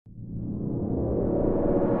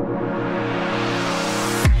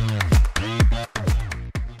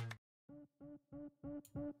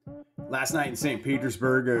Last night in St.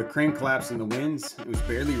 Petersburg, a crane collapsed in the winds. It was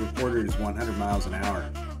barely reported as 100 miles an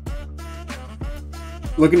hour.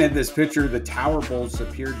 Looking at this picture, the tower bolts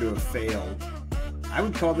appeared to have failed. I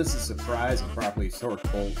would call this a surprise of properly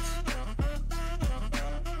torqued bolts.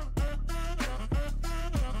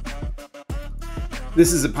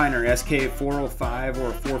 This is a Pioneer SK405 or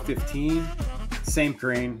a 415. Same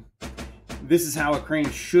crane. This is how a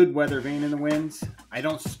crane should weather vane in the winds. I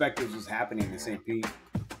don't suspect this was happening in St. Pete.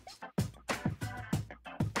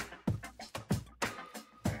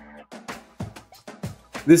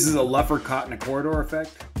 This is a Luffer caught in a corridor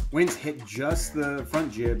effect. Winds hit just the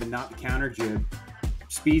front jib and not the counter jib.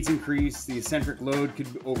 Speeds increase, the eccentric load could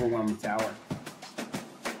overwhelm the tower.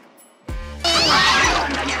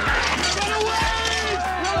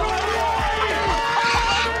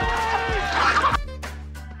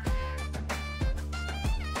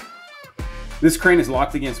 This crane is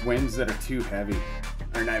locked against winds that are too heavy.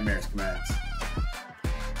 Our nightmares commence.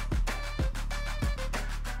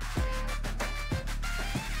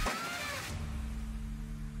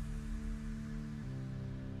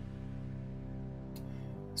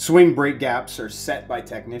 Swing brake gaps are set by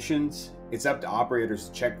technicians. It's up to operators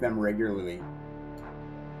to check them regularly.